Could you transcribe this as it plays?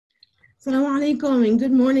Assalamu alaikum and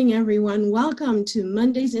good morning, everyone. Welcome to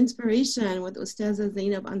Monday's Inspiration with Ustadha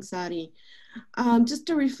Zaynab Ansari.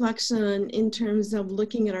 Just a reflection in terms of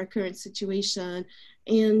looking at our current situation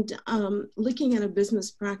and looking at a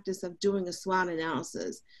business practice of doing a SWOT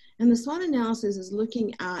analysis. And the SWOT analysis is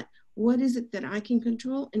looking at what is it that I can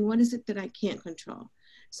control and what is it that I can't control.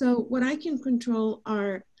 So what I can control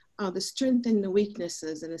are the strength and the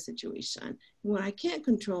weaknesses in a situation. And what I can't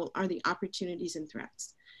control are the opportunities and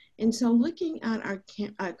threats. And so looking at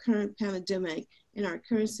our current pandemic and our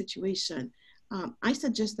current situation, I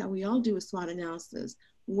suggest that we all do a SWOT analysis.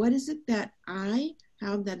 What is it that I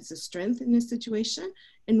have that is a strength in this situation?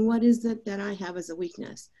 And what is it that I have as a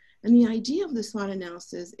weakness? And the idea of the SWOT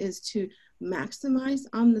analysis is to maximize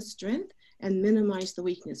on the strength and minimize the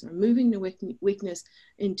weakness, or moving the weakness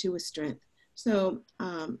into a strength. So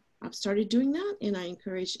I've started doing that, and I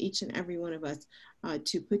encourage each and every one of us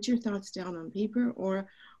to put your thoughts down on paper or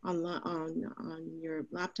on your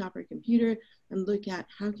laptop or computer and look at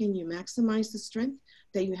how can you maximize the strength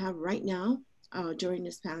that you have right now during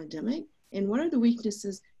this pandemic, and what are the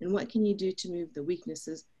weaknesses and what can you do to move the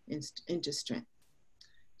weaknesses into strength.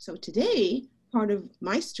 So today, part of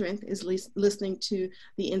my strength is listening to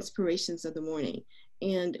the inspirations of the morning.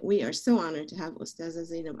 And we are so honored to have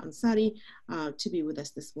Ustadha Zaynab Ansari to be with us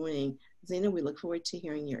this morning. Zaynab, we look forward to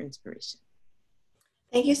hearing your inspiration.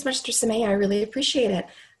 Thank you so much, Mr. Samay. I really appreciate it.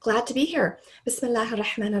 Glad to be here. Bismillah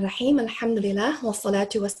ar-Rahman ar-Rahim. Alhamdulillah. Wa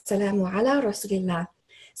salatu wa salamu ala Rasulillah.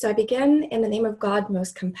 So I begin in the name of God,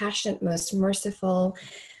 most compassionate, most merciful,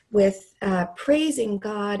 with praising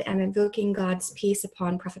God and invoking God's peace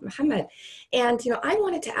upon Prophet Muhammad. And, I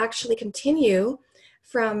wanted to actually continue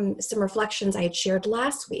from some reflections I had shared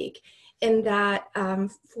last week, in that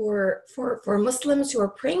for Muslims who are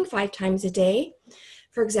praying 5 times a day,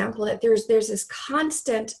 for example, there's this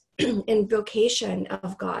constant invocation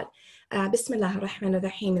of God. Bismillah ar-Rahman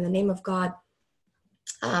ar-Rahim, in the name of God,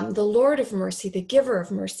 the Lord of mercy, the giver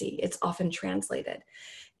of mercy, it's often translated.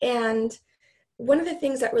 And one of the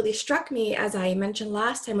things that really struck me, as I mentioned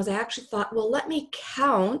last time, was I actually thought, well, let me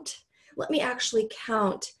actually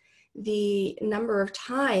count the number of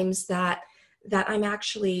times that I'm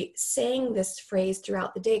actually saying this phrase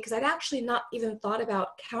throughout the day, because I'd actually not even thought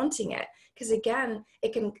about counting it. Because again,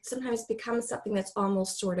 it can sometimes become something that's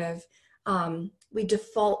almost sort of, we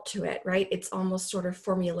default to it, right? It's almost sort of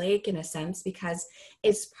formulaic in a sense, because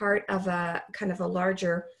it's part of a kind of a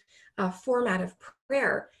larger format of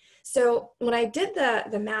prayer. So when I did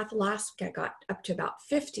the math last week, I got up to about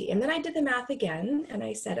 50. And then I did the math again, and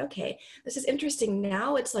I said, okay, this is interesting.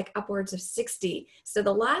 Now it's like upwards of 60. So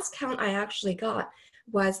the last count I actually got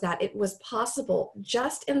was that it was possible,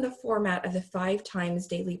 just in the format of the 5 times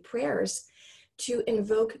daily prayers, to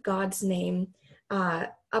invoke God's name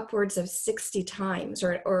upwards of 60 times,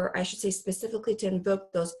 or I should say specifically to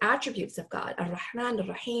invoke those attributes of God, Ar-Rahman,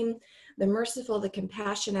 Ar-Rahim, the merciful, the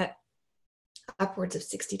compassionate, upwards of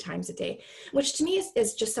 60 times a day, which to me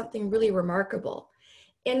is just something really remarkable,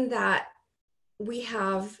 in that we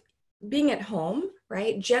have, being at home,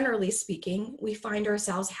 right? Generally speaking, we find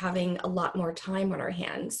ourselves having a lot more time on our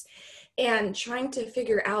hands and trying to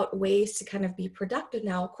figure out ways to kind of be productive.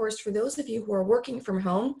 Now, of course, for those of you who are working from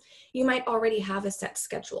home, you might already have a set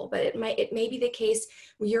schedule, but it may be the case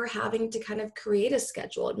where you're having to kind of create a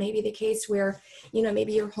schedule. It may be the case where,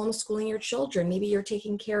 maybe you're homeschooling your children, maybe you're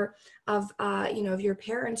taking care of, of your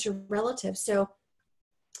parents or relatives. So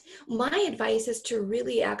my advice is to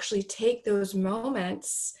really actually take those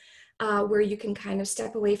moments where you can kind of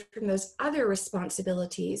step away from those other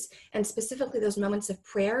responsibilities, and specifically those moments of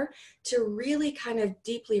prayer, to really kind of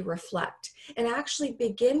deeply reflect and actually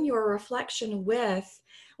begin your reflection with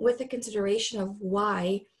the consideration of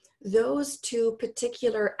why those 2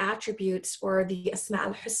 particular attributes, or the Asma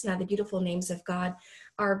al-Husna, the beautiful names of God,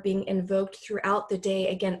 are being invoked throughout the day,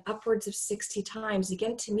 again, upwards of 60 times.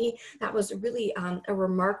 Again, to me, that was really a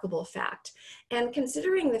remarkable fact. And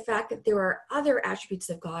considering the fact that there are other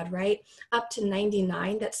attributes of God, right, up to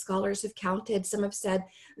 99 that scholars have counted, some have said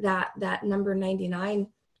that that number 99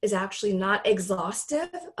 is actually not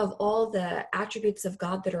exhaustive of all the attributes of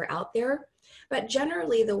God that are out there. But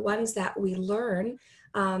generally, the ones that we learn,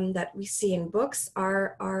 that we see in books,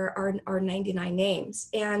 are 99 names.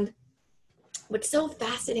 And what's so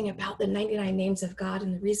fascinating about the 99 names of God,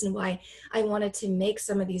 and the reason why I wanted to make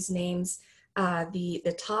some of these names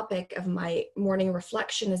the topic of my morning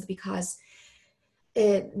reflection, is because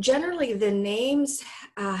generally the names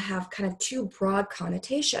have kind of 2 broad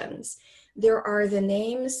connotations. There are the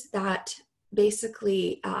names that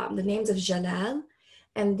basically, the names of Jalal,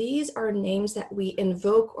 and these are names that we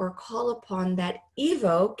invoke or call upon, that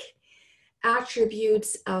evoke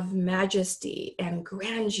attributes of majesty and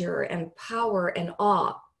grandeur and power and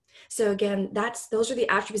awe. So again, those are the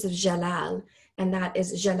attributes of Jalal, and that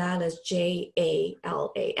is Jalal is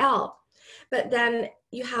Jalal. But then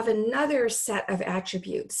you have another set of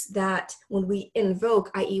attributes that when we invoke,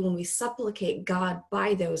 i.e. when we supplicate God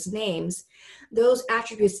by those names, those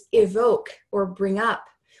attributes evoke or bring up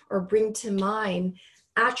or bring to mind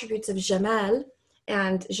attributes of Jamal,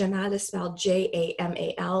 and Jamal is spelled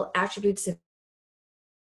Jamal, attributes of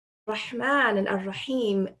Rahman and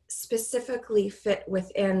Ar-Rahim specifically fit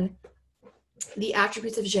within the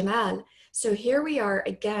attributes of Jamal. So here we are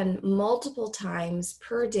again, multiple times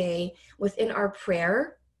per day within our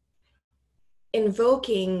prayer,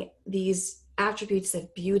 invoking these attributes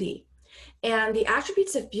of beauty. And the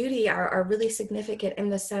attributes of beauty are really significant in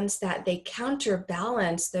the sense that they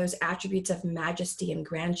counterbalance those attributes of majesty and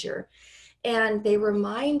grandeur. And they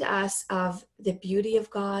remind us of the beauty of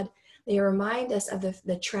God. They remind us of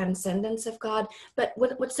the transcendence of God. But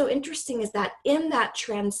what's so interesting is that in that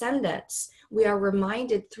transcendence, we are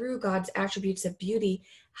reminded through God's attributes of beauty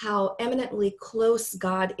how eminently close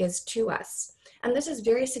God is to us. And this is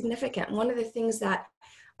very significant. One of the things that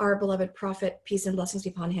our beloved prophet, peace and blessings be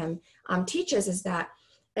upon him, teaches is that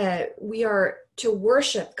we are to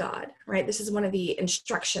worship God, right? This is one of the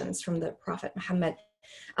instructions from the Prophet Muhammad,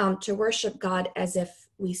 to worship God as if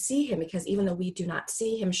we see him, because even though we do not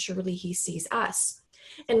see him, surely he sees us.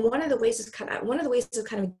 And one of the ways of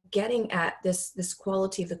kind of getting at this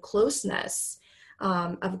quality of the closeness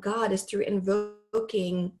of God is through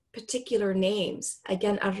invoking particular names.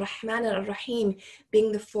 Again, Ar-Rahman and Ar-Rahim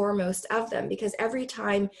being the foremost of them, because every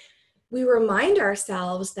time we remind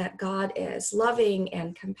ourselves that God is loving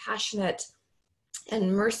and compassionate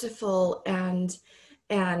and merciful and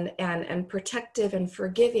protective and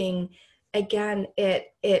forgiving, again,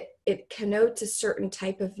 it connotes a certain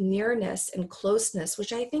type of nearness and closeness,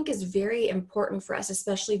 which I think is very important for us,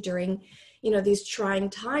 especially during, these trying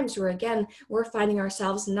times where, again, we're finding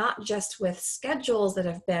ourselves not just with schedules that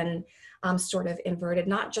have been sort of inverted,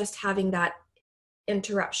 not just having that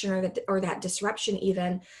interruption or that disruption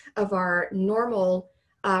even of our normal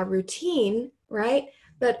routine, right?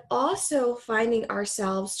 But also finding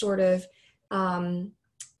ourselves sort of,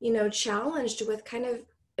 challenged with kind of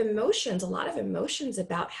emotions, a lot of emotions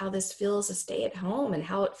about how this feels to stay at home and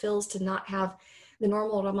how it feels to not have the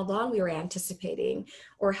normal Ramadan we were anticipating,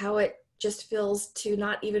 or how it just feels to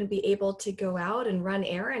not even be able to go out and run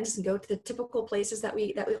errands and go to the typical places that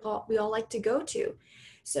we all like to go to.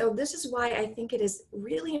 So this is why I think it is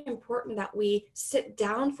really important that we sit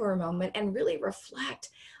down for a moment and really reflect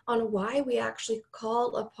on why we actually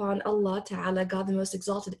call upon Allah Ta'ala, God the Most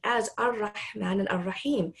Exalted, as Ar-Rahman and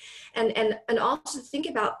Ar-Rahim. And also think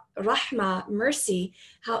about Rahmah, mercy,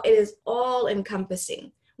 how it is all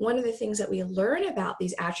encompassing. One of the things that we learn about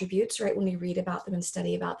these attributes, right, when we read about them and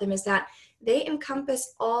study about them, is that they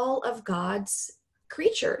encompass all of God's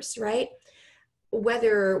creatures, right?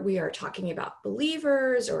 Whether we are talking about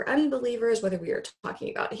believers or unbelievers, whether we are talking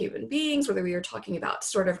about human beings, whether we are talking about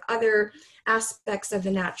sort of other aspects of the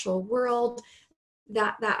natural world,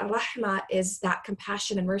 that rahmah is, that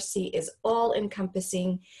compassion and mercy is all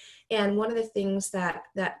encompassing. And one of the things that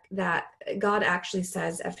God actually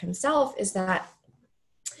says of himself is that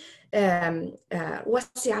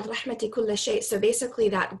وَسِعَتْ رَحْمَتِي كُلَّ شَيْءٍ. So basically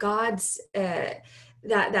that God's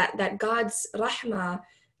that God's rahmah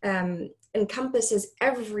encompasses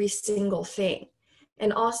every single thing.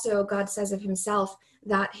 And also God says of himself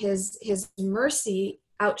that his mercy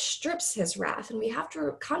outstrips his wrath. And we have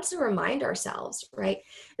to constantly remind ourselves, right?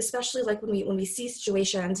 Especially like when we see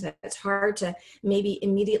situations and it's hard to maybe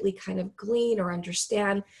immediately kind of glean or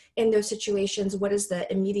understand in those situations, what is the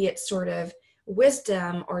immediate sort of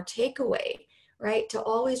wisdom or takeaway, right? To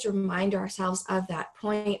always remind ourselves of that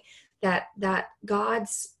point, that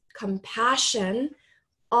God's compassion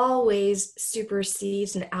always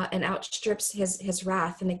supersedes and outstrips his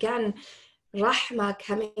wrath. And again, rahmah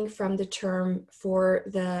coming from the term for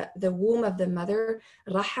the womb of the mother,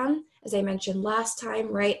 raham, as I mentioned last time,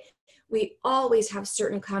 right? We always have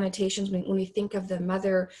certain connotations when we think of the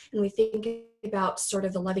mother, and we think about sort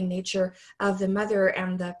of the loving nature of the mother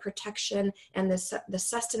and the protection and the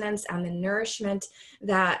sustenance and the nourishment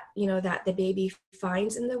that, that the baby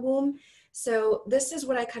finds in the womb. So this is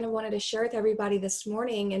what I kind of wanted to share with everybody this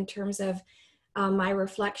morning in terms of my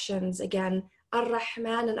reflections. Again,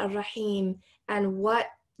 Ar-Rahman and Ar-Rahim, and what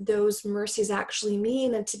those mercies actually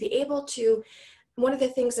mean. And to be able to, one of the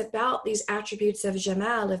things about these attributes of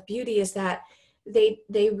Jamal, of beauty, is that they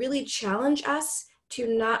really challenge us to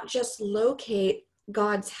not just locate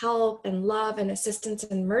God's help and love and assistance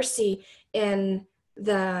and mercy in in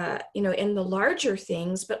the larger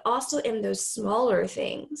things, but also in those smaller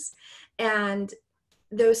things. And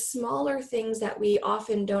those smaller things that we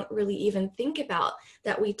often don't really even think about,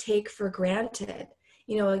 that we take for granted.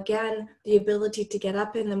 Again, the ability to get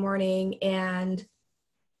up in the morning and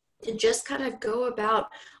to just kind of go about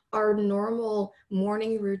our normal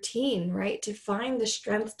morning routine, right? To find the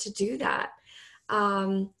strength to do that.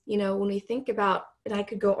 When we think about, and I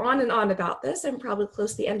could go on and on about this, I'm probably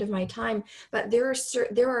close to the end of my time, but there are,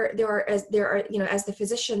 as the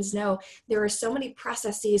physicians know, there are so many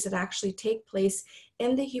processes that actually take place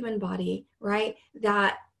in the human body, right?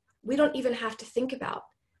 That we don't even have to think about,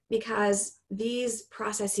 because these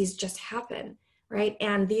processes just happen, right?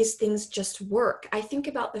 And these things just work. I think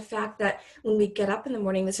about the fact that when we get up in the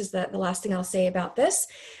morning, this is the last thing I'll say about this,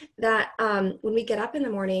 that when we get up in the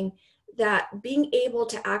morning, that being able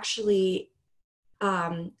to actually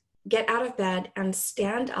get out of bed and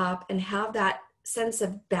stand up and have that sense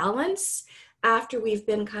of balance after we've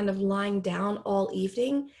been kind of lying down all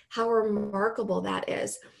evening, how remarkable that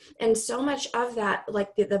is. And so much of that,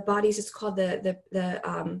 like the body's, it's called the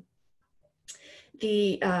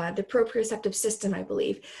proprioceptive system, I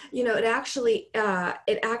believe.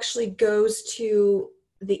 It actually goes to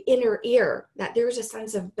the inner ear, that there's a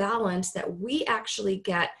sense of balance that we actually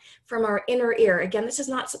get from our inner ear. Again, this is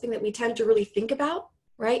not something that we tend to really think about,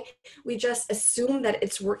 right? We just assume that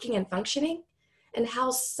it's working and functioning. And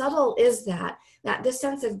how subtle is that this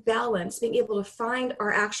sense of balance, being able to find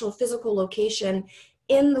our actual physical location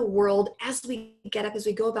in the world as we get up, as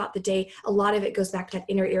we go about the day. A lot of it goes back to that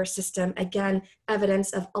inner ear system. Again,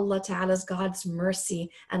 evidence of Allah Ta'ala's, God's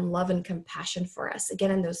mercy and love and compassion for us.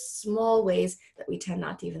 Again, in those small ways that we tend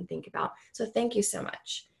not to even think about. So thank you so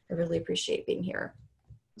much. I really appreciate being here.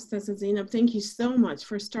 Ustadha Zaynab, thank you so much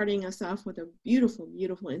for starting us off with a beautiful,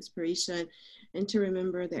 beautiful inspiration, and to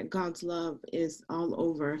remember that God's love is all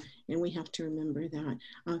over, and we have to remember that.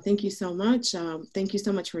 Thank you so much. Thank you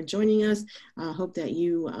so much for joining us. I hope that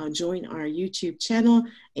you join our YouTube channel,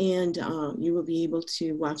 and you will be able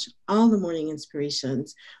to watch all the morning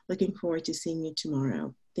inspirations. Looking forward to seeing you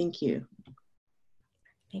tomorrow. Thank you.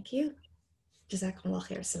 Thank you. Jazakumullah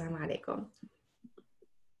khair. Assalamu alaikum.